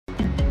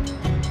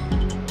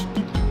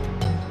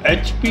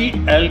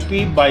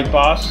HP-LP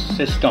bypass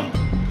system.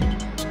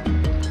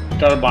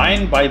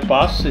 Turbine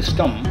bypass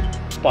system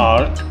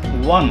part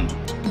 1.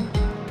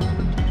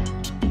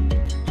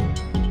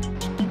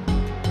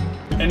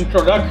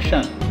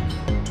 Introduction.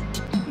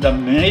 The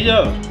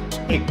major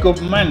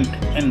equipment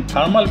in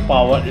thermal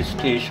power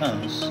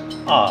stations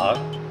are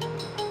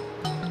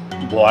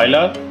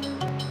boiler,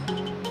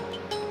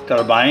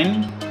 turbine,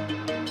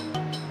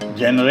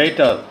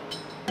 generator,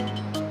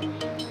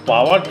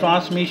 power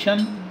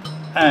transmission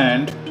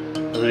and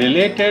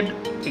related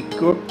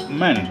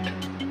equipment.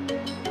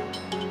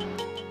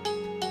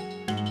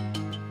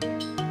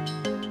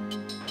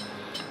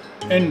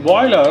 In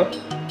boiler,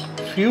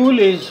 fuel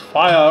is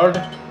fired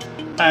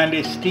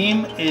and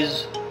steam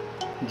is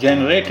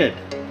generated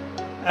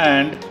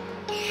and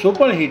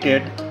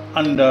superheated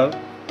under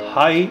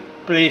high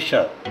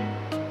pressure.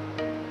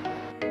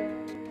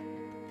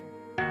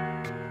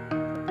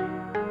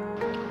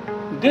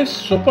 This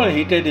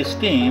superheated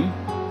steam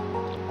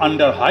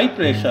under high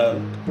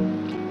pressure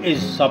is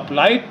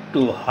supplied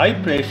to high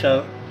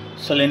pressure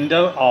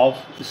cylinder of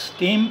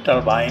steam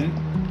turbine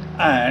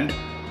and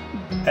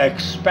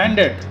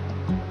expanded.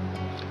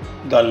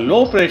 The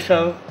low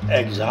pressure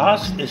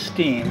exhaust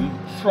steam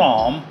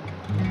from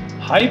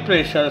high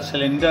pressure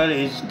cylinder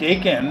is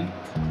taken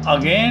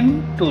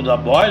again to the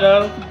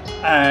boiler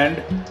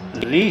and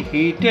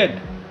reheated.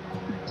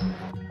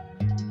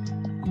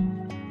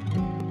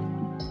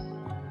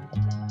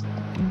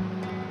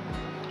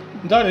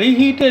 The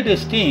reheated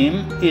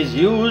steam is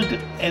used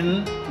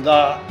in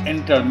the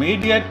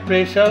intermediate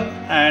pressure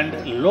and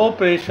low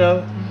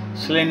pressure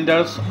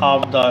cylinders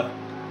of the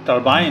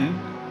turbine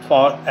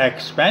for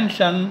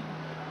expansion,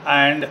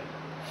 and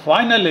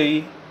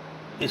finally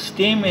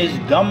steam is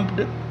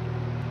dumped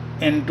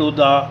into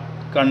the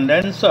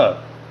condenser.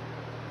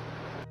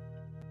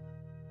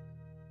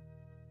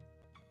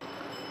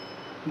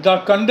 The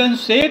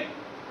condensate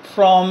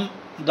from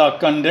the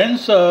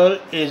condenser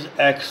is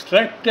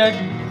extracted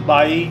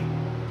by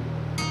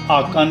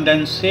a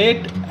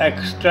condensate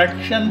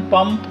extraction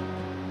pump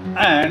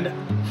and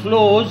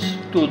flows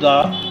to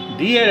the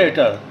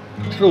deaerator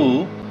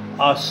through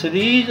a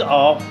series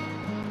of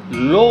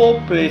low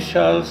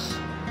pressure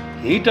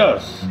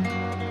heaters.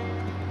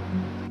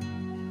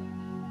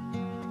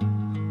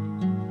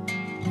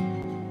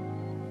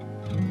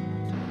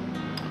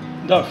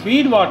 The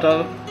feed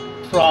water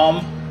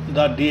from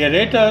the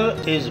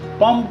deaerator is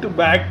pumped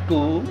back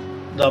to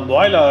the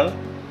boiler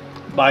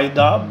by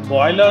the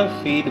boiler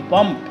feed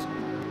pump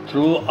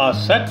through a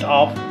set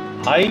of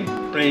high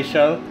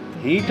pressure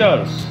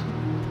heaters.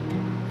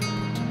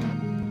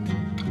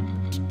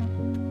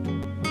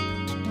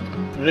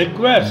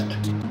 Request.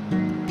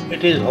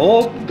 It is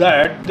hoped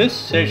that this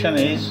session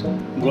is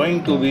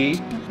going to be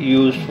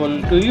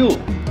useful to you.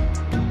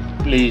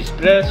 Please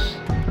press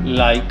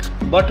like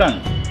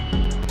button.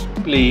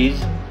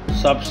 Please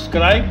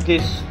subscribe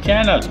this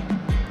channel.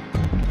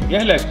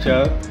 यह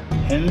lecture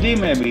Hindi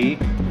में भी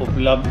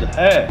उपलब्ध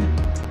है।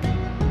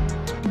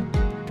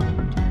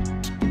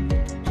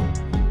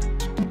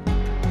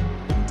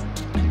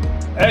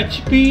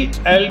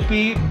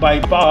 HP-LP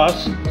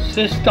bypass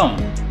system.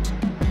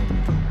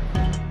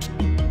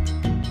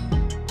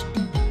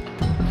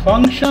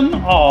 Function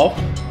of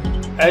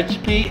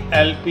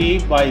HP-LP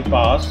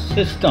bypass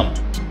system.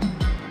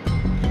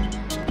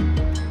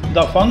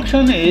 The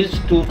function is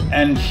to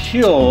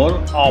ensure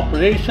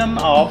operation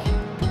of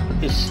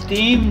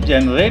steam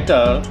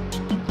generator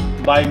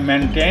by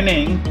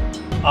maintaining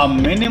a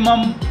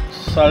minimum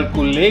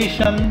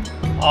circulation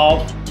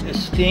of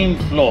steam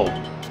flow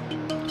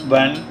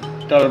when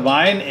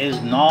turbine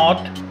is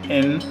not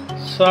in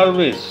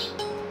service.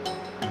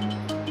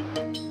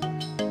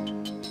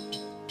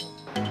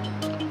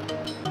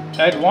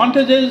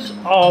 Advantages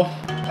of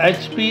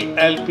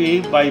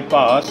HP-LP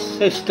bypass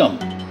system.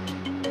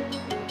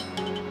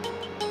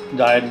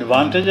 The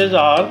advantages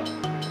are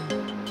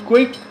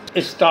quick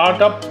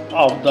startup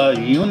of the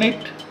unit,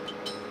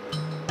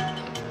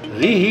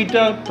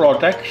 reheater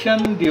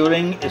protection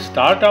during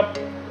startup,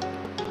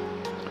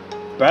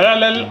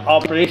 parallel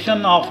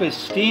operation of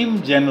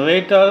steam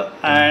generator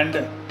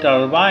and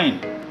turbine,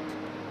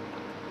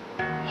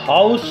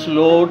 house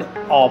load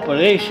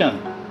operation,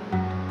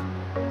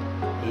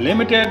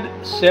 limited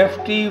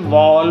safety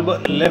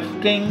valve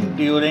lifting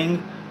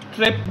during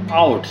trip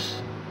outs,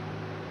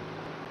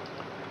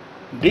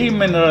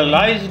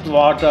 demineralized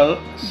water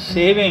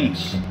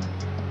savings.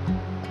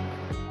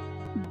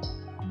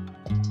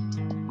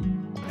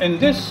 In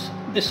this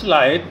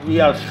slide, we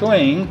are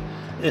showing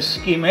a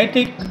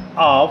schematic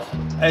of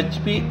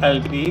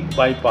HP-LP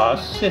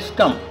bypass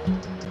system.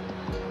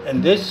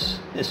 In this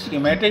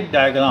schematic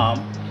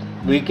diagram,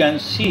 we can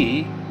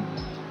see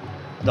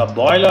the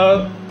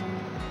boiler,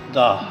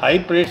 the high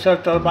pressure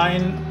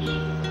turbine,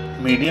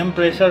 medium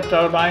pressure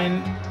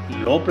turbine,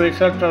 low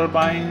pressure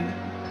turbine,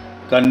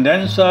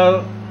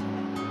 condenser,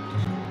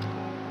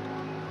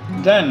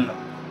 then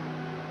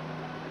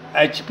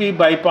HP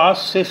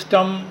bypass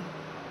system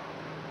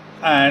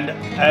and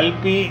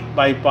LP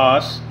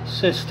bypass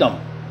system.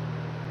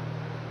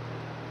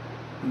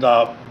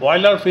 The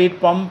boiler feed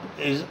pump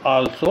is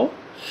also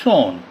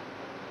shown.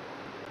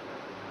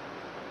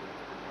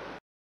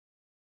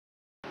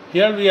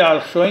 Here we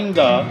are showing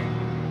the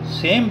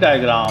same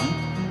diagram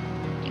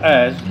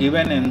as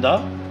given in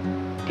the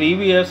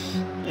previous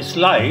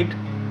slide,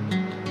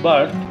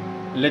 but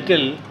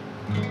little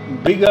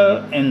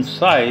bigger in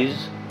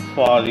size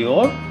for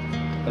your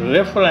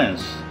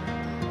reference.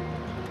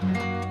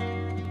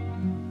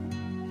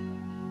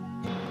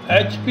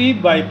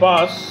 HP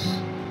bypass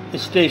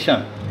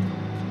station.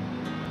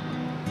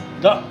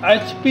 The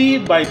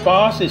HP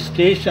bypass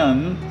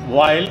station,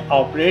 while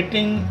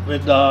operating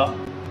with the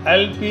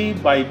LP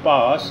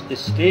bypass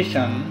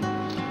station,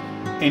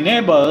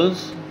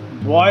 enables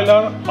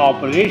boiler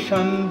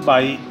operation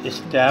by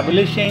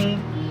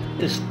establishing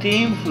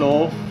steam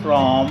flow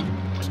from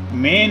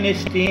main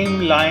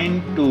steam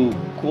line to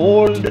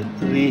cold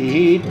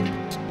reheat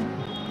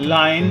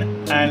line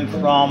and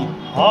from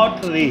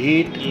hot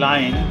reheat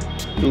line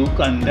to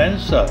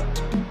condenser.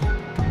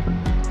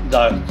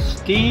 The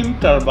steam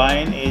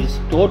turbine is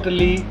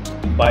totally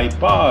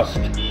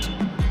bypassed.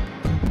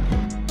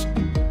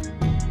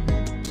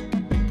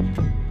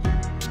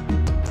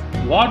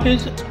 What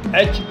is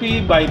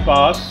HP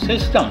bypass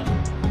system?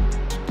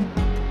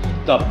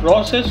 The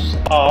process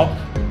of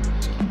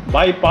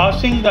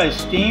bypassing the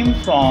steam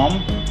from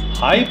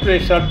high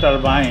pressure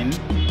turbine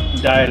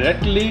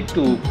directly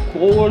to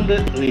cold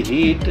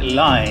reheat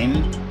line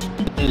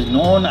is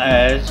known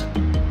as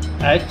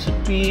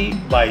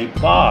HP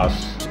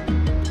bypass.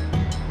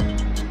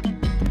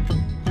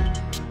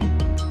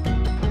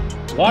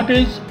 What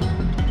is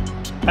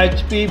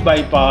HP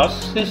bypass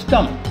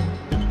system?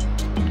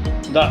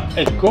 The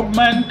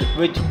equipment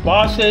which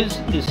passes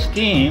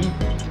steam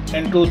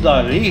into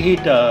the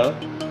reheater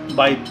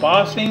by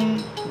passing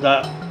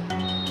the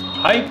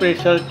high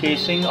pressure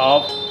casing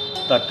of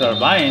the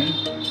turbine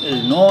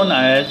is known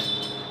as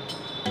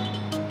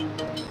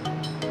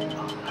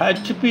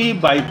HP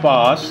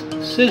bypass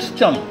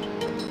system.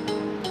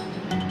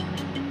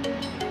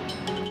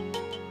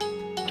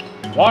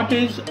 What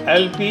is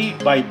LP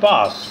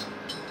bypass?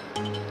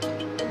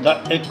 The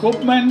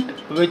equipment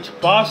which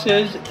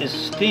passes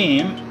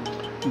steam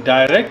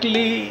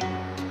directly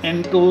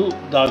into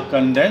the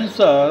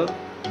condenser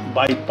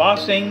by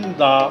passing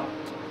the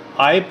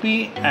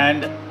IP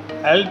and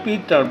LP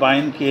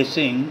turbine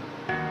casing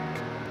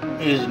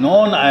is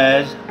known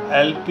as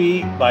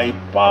LP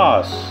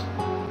bypass.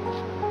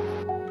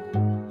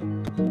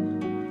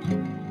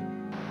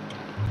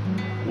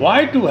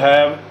 Why to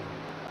have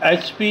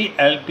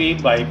HP-LP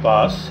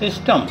bypass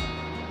system?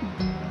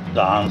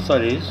 The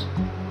answer is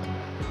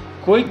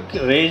quick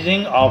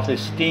raising of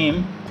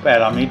steam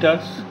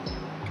parameters,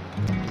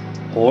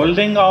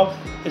 holding of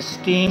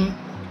steam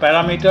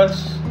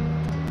parameters,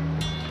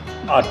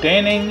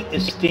 attaining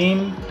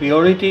steam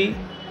purity,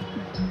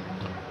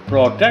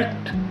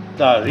 protect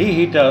the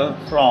reheater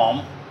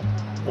from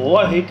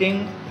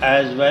overheating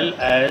as well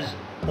as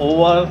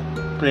over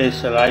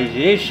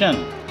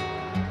pressurization.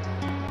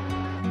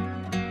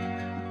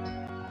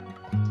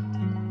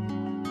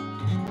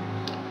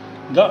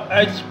 The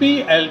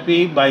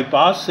HP-LP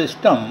bypass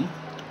system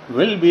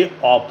will be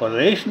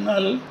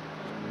operational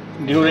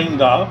during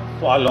the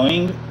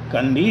following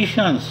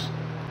conditions: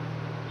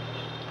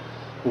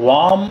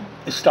 warm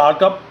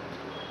startup,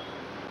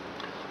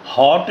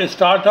 hot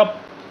startup,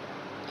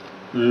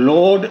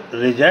 load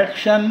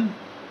rejection,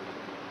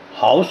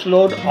 house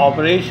load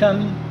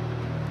operation,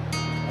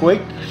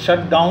 quick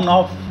shutdown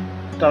of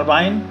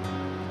turbine,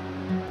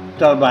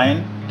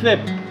 turbine trip.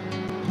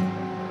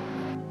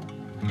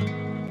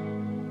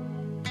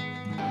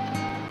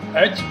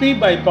 HP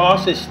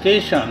bypass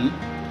station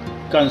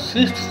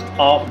consists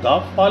of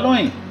the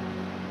following: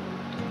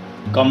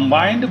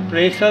 combined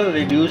pressure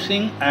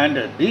reducing and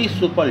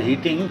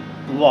de-superheating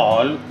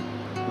valve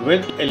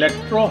with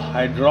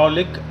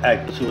electro-hydraulic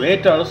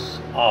actuators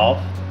of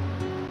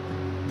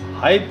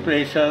high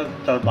pressure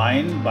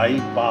turbine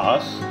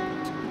bypass,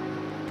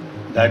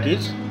 that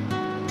is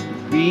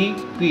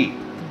BP.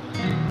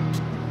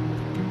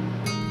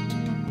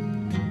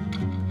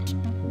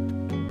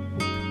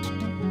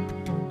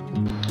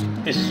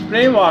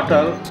 Spray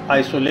water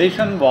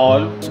isolation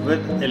valve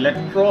with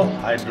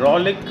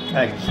electro-hydraulic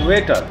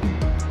actuator,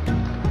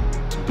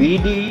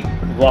 BD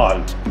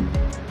valve.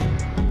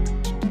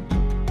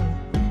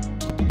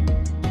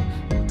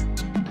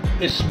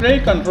 Spray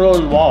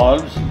control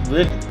valves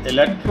with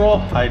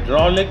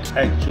electro-hydraulic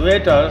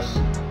actuators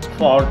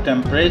for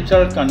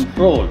temperature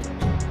control,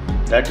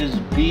 that is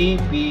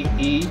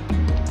BPE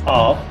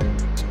of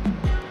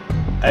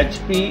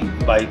HP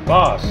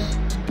bypass.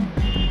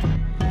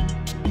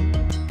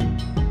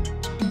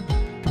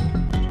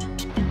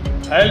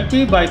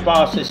 LP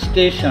bypass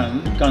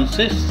station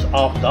consists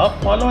of the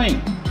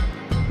following: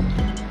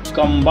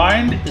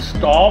 combined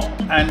stop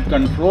and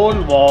control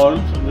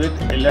valves with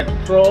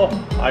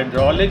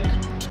electro-hydraulic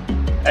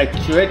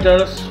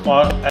actuators for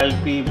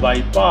LP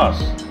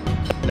bypass,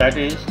 that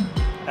is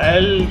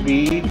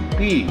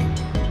LBP.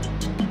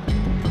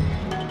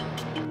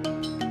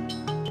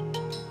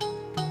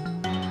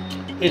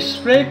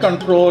 Spray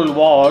control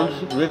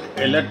valves with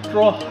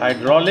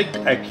electro-hydraulic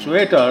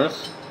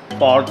actuators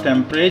for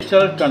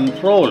temperature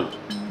control.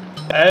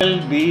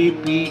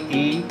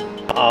 LBPE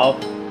of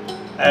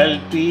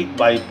LP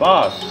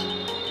bypass.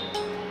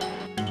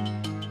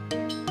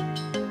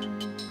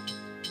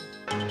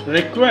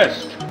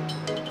 Request.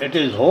 It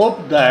is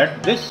hoped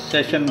that this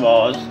session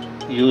was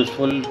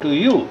useful to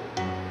you.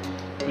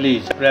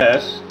 Please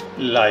press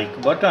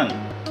like button.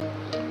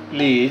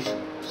 Please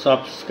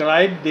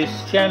subscribe this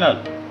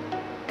channel.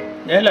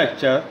 यह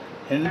lecture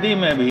Hindi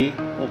में भी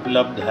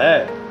उपलब्ध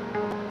है।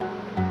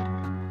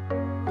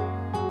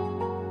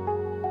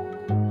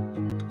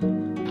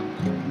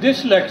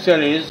 This lecture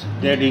is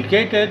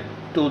dedicated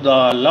to the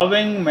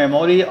loving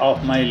memory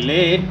of my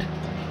late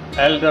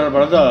elder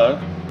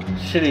brother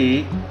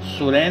Shri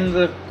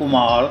Surendra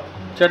Kumar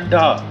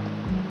Chadha.